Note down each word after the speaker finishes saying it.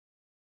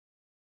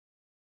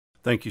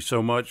Thank you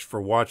so much for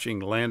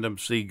watching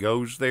Landumc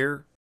Goes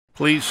There.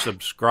 Please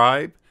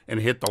subscribe and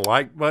hit the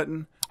like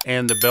button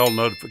and the bell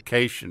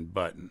notification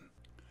button.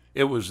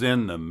 It was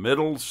in the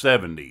middle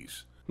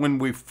 70s when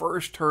we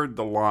first heard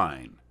the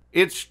line,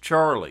 "It's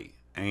Charlie,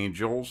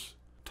 Angels,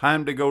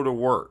 time to go to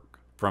work."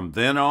 From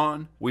then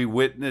on, we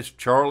witnessed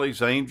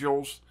Charlie's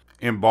Angels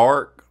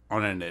embark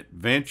on an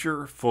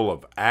adventure full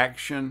of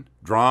action,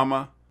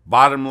 drama,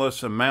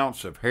 bottomless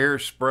amounts of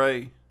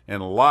hairspray,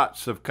 and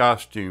lots of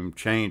costume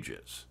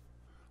changes.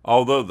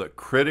 Although the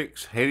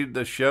critics hated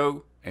the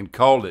show and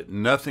called it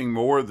nothing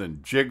more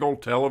than jiggle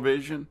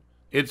television,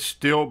 it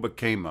still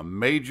became a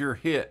major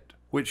hit,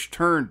 which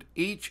turned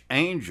each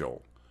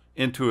angel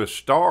into a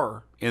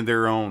star in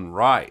their own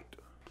right.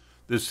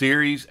 The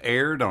series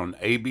aired on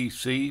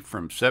ABC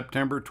from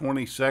September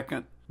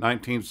 22nd,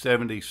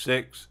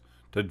 1976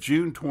 to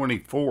June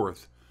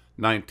 24th,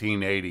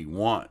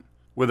 1981,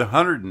 with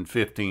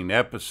 115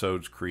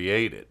 episodes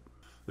created.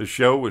 The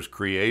show was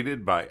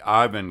created by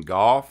Ivan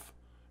Goff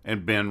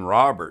and Ben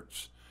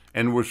Roberts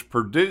and was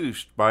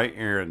produced by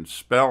Aaron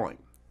Spelling.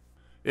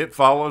 It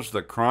follows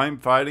the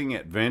crime-fighting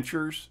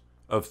adventures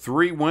of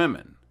three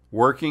women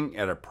working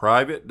at a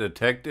private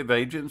detective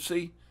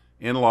agency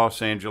in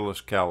Los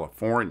Angeles,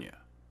 California.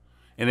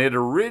 And it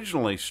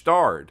originally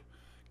starred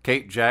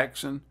Kate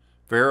Jackson,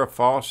 Farrah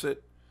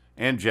Fawcett,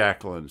 and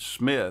Jaclyn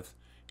Smith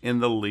in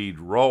the lead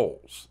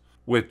roles,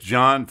 with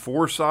John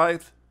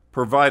Forsythe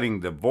providing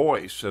the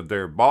voice of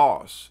their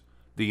boss,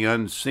 the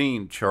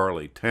unseen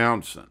Charlie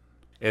Townsend,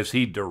 as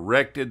he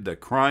directed the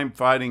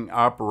crime-fighting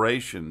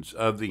operations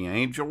of the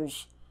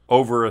Angels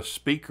over a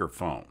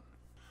speakerphone.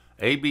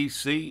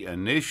 ABC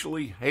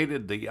initially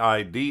hated the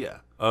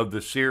idea of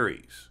the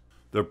series.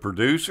 The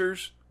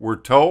producers were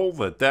told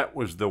that that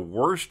was the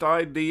worst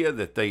idea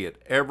that they had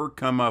ever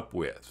come up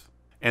with.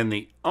 And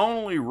the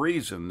only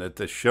reason that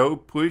the show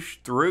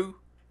pushed through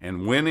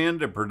and went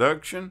into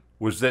production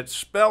was that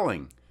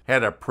Spelling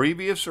had a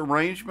previous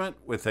arrangement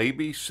with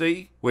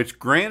ABC which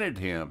granted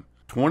him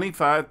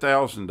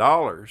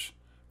 $25,000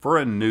 for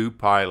a new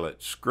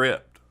pilot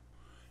script.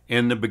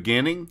 In the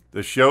beginning,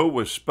 the show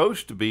was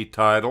supposed to be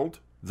titled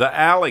The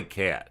Alley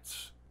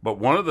Cats, but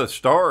one of the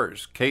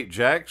stars, Kate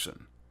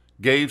Jackson,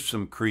 gave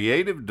some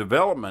creative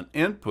development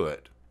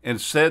input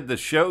and said the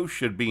show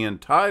should be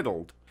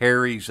entitled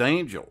Harry's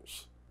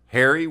Angels.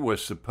 Harry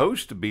was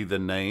supposed to be the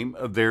name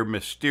of their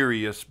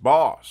mysterious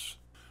boss,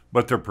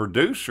 but the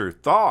producer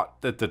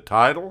thought that the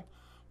title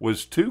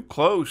was too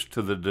close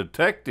to the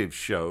detective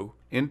show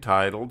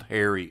entitled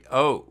Harry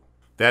O.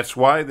 That's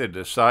why they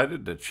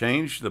decided to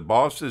change the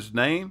boss's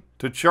name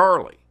to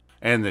Charlie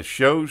and the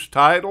show's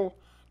title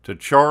to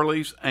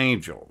Charlie's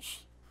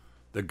Angels.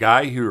 The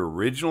guy who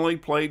originally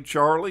played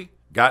Charlie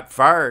got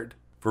fired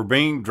for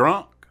being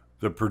drunk.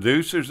 The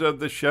producers of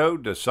the show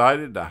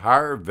decided to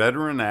hire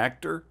veteran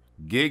actor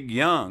Gig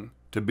Young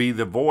to be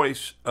the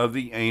voice of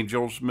the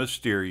Angels'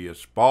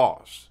 mysterious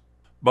boss.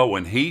 But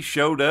when he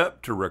showed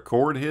up to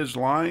record his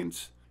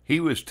lines, he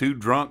was too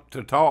drunk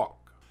to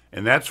talk.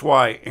 And that's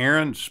why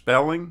Aaron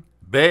Spelling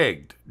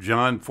begged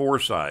John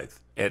Forsythe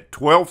at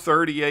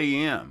 12:30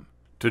 a.m.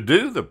 to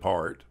do the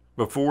part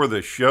before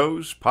the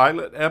show's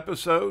pilot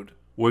episode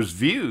was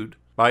viewed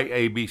by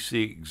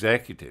ABC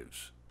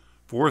executives.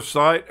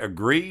 Forsythe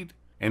agreed,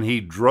 and he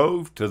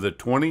drove to the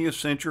 20th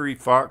Century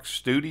Fox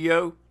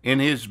studio in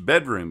his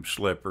bedroom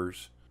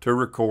slippers to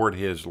record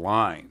his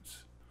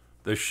lines.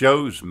 The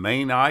show's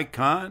main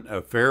icon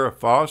of Farrah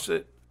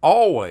Fawcett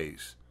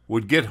always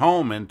would get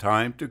home in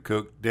time to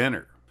cook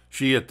dinner.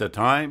 She at the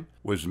time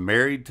was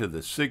married to the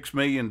 $6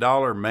 million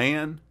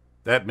man,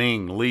 that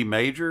being Lee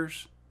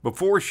Majors,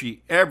 before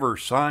she ever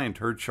signed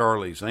her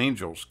Charlie's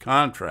Angels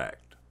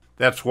contract.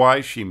 That's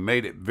why she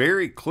made it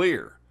very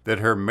clear that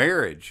her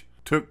marriage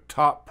took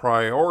top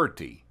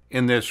priority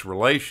in this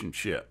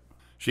relationship.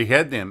 She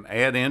had them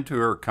add into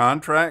her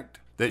contract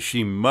that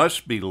she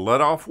must be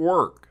let off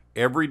work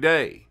every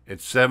day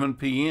at 7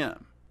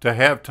 p.m. to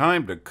have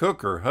time to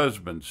cook her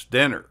husband's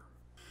dinner.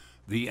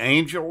 The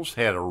Angels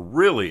had a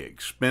really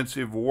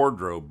expensive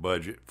wardrobe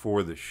budget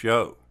for the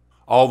show.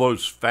 All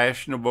those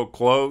fashionable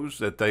clothes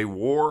that they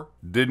wore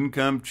didn't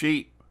come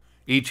cheap.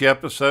 Each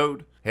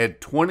episode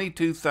had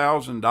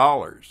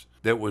 $22,000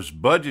 that was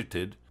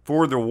budgeted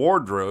for the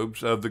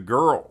wardrobes of the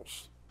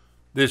girls.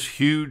 This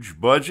huge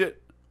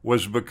budget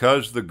was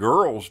because the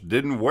girls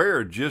didn't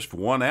wear just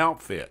one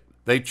outfit.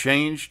 They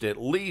changed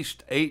at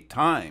least 8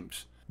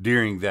 times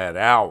during that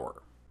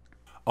hour.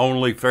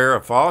 Only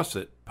Farrah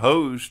Fawcett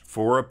posed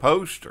for a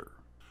poster.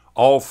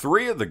 All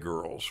 3 of the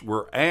girls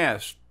were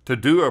asked to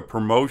do a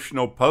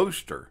promotional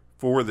poster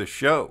for the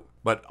show,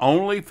 but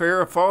only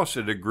Farrah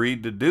Fawcett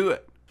agreed to do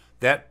it.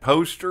 That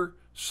poster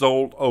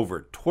sold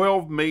over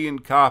 12 million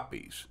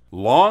copies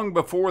long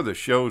before the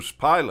show's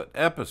pilot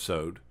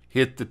episode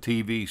hit the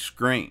TV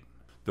screen.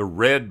 The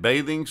red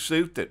bathing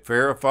suit that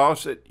Farrah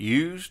Fawcett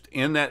used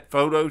in that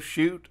photo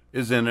shoot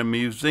is in a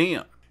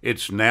museum.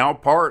 It's now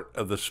part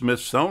of the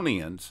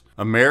Smithsonian's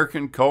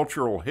American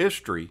Cultural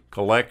History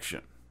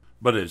collection.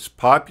 But as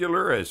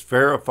popular as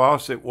Farrah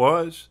Fawcett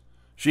was,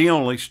 she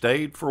only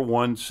stayed for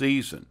one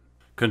season.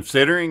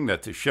 Considering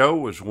that the show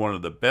was one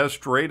of the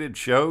best-rated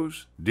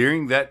shows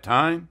during that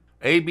time,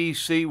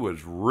 ABC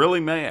was really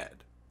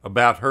mad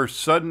about her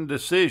sudden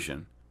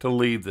decision to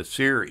leave the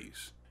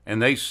series,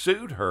 and they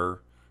sued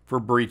her for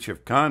breach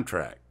of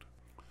contract.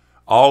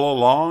 All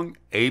along,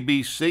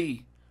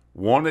 ABC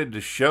wanted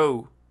to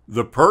show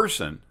the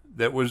person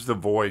that was the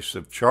voice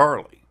of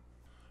Charlie.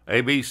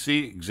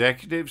 ABC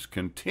executives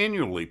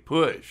continually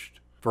pushed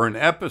for an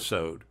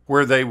episode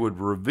where they would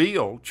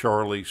reveal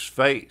Charlie's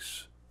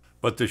face,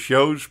 but the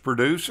show's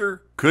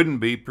producer couldn't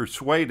be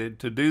persuaded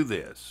to do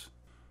this.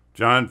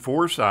 John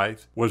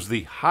Forsythe was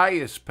the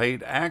highest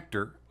paid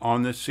actor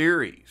on the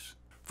series.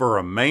 For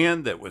a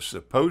man that was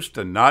supposed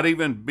to not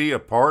even be a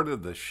part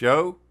of the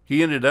show,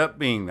 he ended up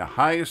being the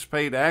highest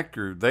paid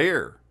actor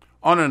there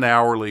on an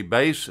hourly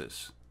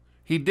basis.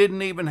 He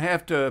didn't even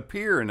have to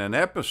appear in an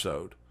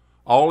episode.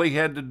 All he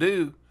had to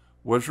do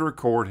was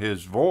record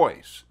his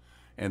voice,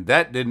 and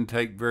that didn't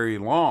take very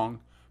long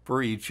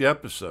for each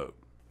episode,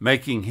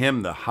 making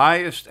him the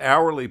highest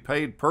hourly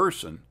paid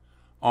person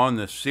on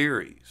the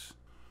series.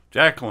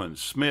 Jaclyn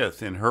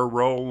Smith, in her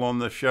role on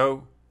the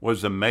show,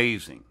 was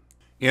amazing.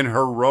 In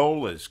her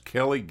role as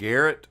Kelly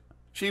Garrett,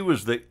 she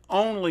was the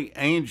only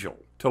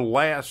angel to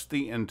last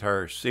the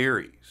entire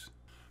series.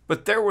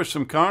 But there was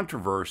some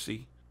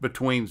controversy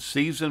between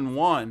Season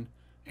 1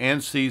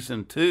 and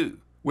Season 2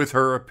 with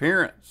her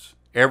appearance.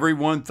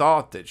 Everyone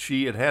thought that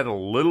she had had a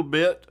little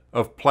bit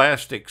of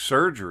plastic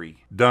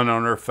surgery done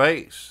on her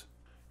face.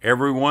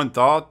 Everyone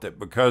thought that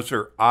because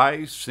her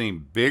eyes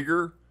seemed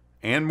bigger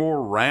and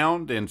more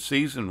round in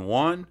Season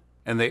 1,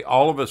 and they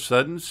all of a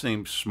sudden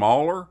seemed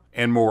smaller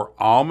and more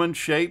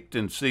almond-shaped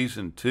in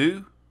Season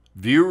 2,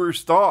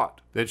 viewers thought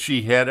that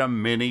she had a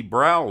mini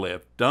brow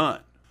lift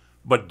done.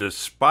 But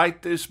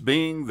despite this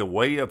being the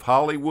way of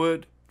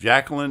Hollywood,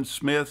 Jaclyn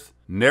Smith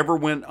never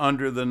went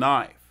under the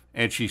knife,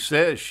 and she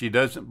says she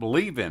doesn't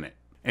believe in it,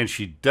 and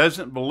she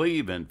doesn't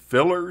believe in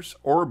fillers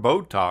or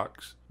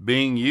Botox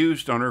being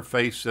used on her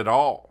face at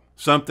all,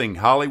 something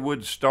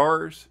Hollywood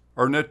stars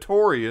are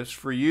notorious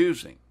for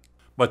using.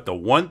 But the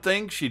one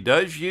thing she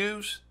does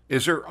use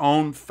is her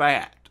own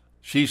fat.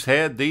 She's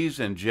had these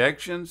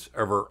injections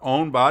of her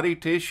own body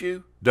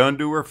tissue done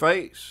to her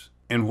face,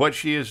 in what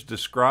she has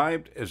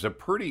described as a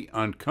pretty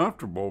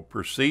uncomfortable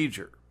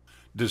procedure.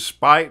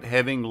 Despite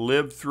having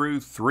lived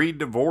through 3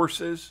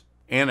 divorces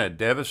and a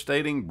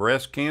devastating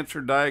breast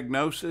cancer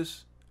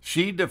diagnosis,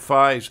 she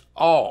defies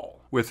all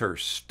with her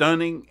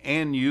stunning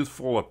and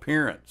youthful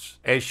appearance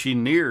as she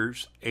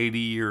nears 80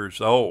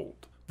 years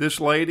old. This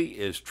lady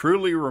is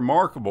truly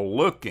remarkable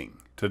looking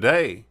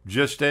today,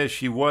 just as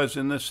she was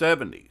in the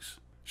 70s.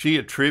 She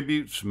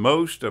attributes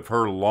most of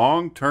her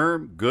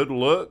long-term good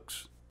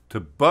looks to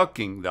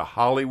bucking the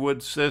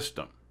Hollywood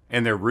system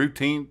and their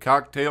routine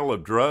cocktail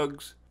of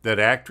drugs that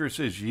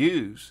actresses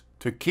use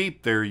to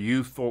keep their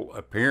youthful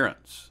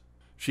appearance.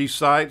 She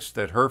cites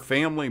that her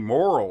family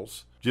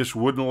morals just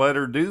wouldn't let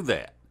her do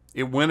that.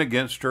 It went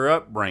against her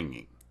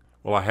upbringing.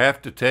 Well, I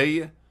have to tell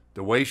you,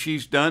 the way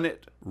she's done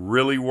it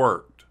really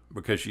worked,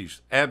 because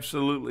she's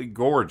absolutely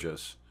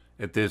gorgeous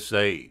at this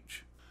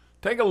age.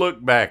 Take a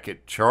look back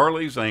at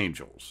Charlie's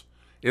Angels.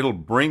 It'll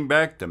bring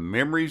back the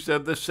memories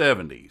of the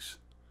 70s.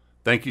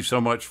 Thank you so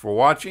much for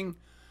watching,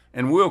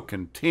 and we'll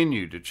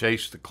continue to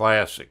chase the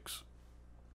classics.